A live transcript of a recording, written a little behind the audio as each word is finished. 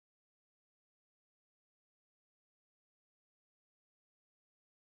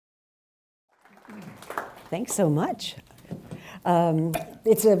Thanks so much.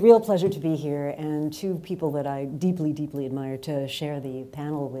 It's a real pleasure to be here, and two people that I deeply, deeply admire to share the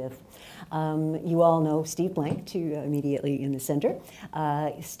panel with. You all know Steve Blank, two immediately in the center.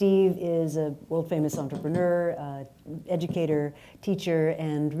 Steve is a world-famous entrepreneur, educator, teacher,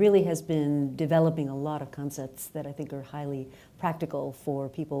 and really has been developing a lot of concepts that I think are highly practical for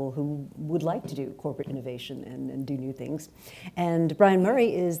people who would like to do corporate innovation and do new things. And Brian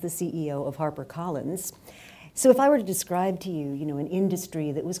Murray is the CEO of HarperCollins. So if I were to describe to you, an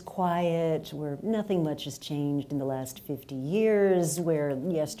industry that was quiet, where nothing much has changed in the last 50 years, where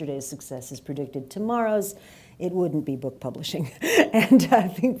yesterday's success is predicted tomorrow's, it wouldn't be book publishing. And I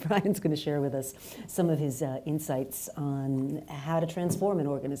think Brian's going to share with us some of his insights on how to transform an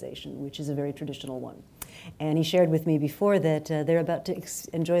organization, which is a very traditional one. And he shared with me before that they're about to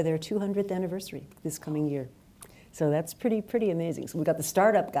enjoy their 200th anniversary this coming year. So that's pretty amazing. So we've got the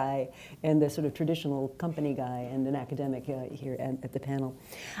startup guy and the sort of traditional company guy and an academic here at the panel.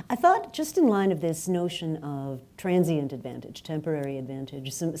 I thought, just in line of this notion of transient advantage, temporary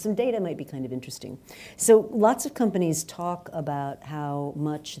advantage, some data might be kind of interesting. So lots of companies talk about how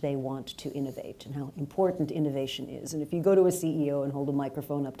much they want to innovate and how important innovation is. And if you go to a CEO and hold a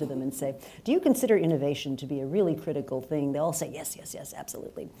microphone up to them and say, do you consider innovation to be a really critical thing? They'll all say, yes, yes, yes,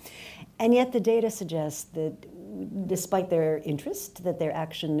 absolutely. And yet the data suggests that despite their interest, that their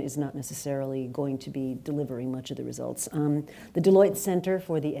action is not necessarily going to be delivering much of the results. The Deloitte Center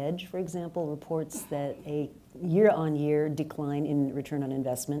for the Edge, for example, reports that a year-on-year decline in return on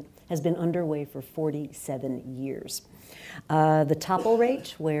investment has been underway for 47 years. The topple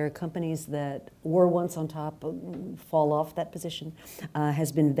rate, where companies that were once on top fall off that position,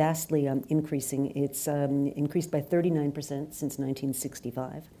 has been vastly increasing. It's increased by 39% since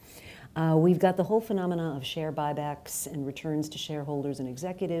 1965. We've got the whole phenomena of share buybacks and returns to shareholders and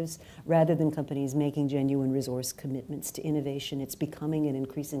executives rather than companies making genuine resource commitments to innovation. It's becoming an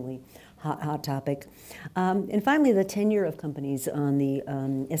increasingly hot topic. And finally, the tenure of companies on the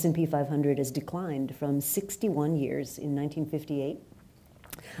S&P 500 has declined from 61 years in 1958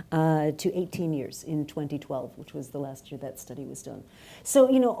 to 18 years in 2012, which was the last year that study was done. So,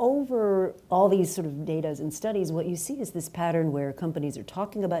 over all these sort of data and studies, what you see is this pattern where companies are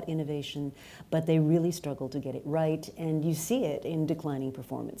talking about innovation, but they really struggle to get it right, and you see it in declining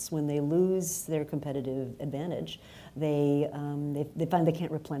performance. When they lose their competitive advantage, they find they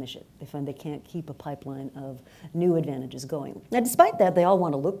can't replenish it. They find they can't keep a pipeline of new advantages going. Now, despite that, they all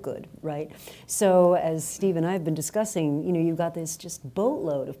want to look good, right? So, as Steve and I have been discussing, you've got this just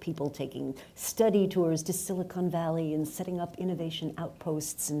boatload of people taking study tours to Silicon Valley and setting up innovation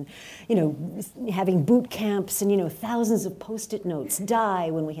outposts and, having boot camps and, thousands of Post-it notes die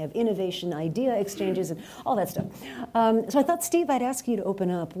when we have innovation idea exchanges and all that stuff. So I thought, Steve, I'd ask you to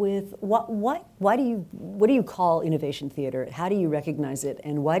open up with what do you call innovation theater? How do you recognize it,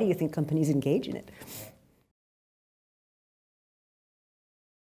 and why do you think companies engage in it?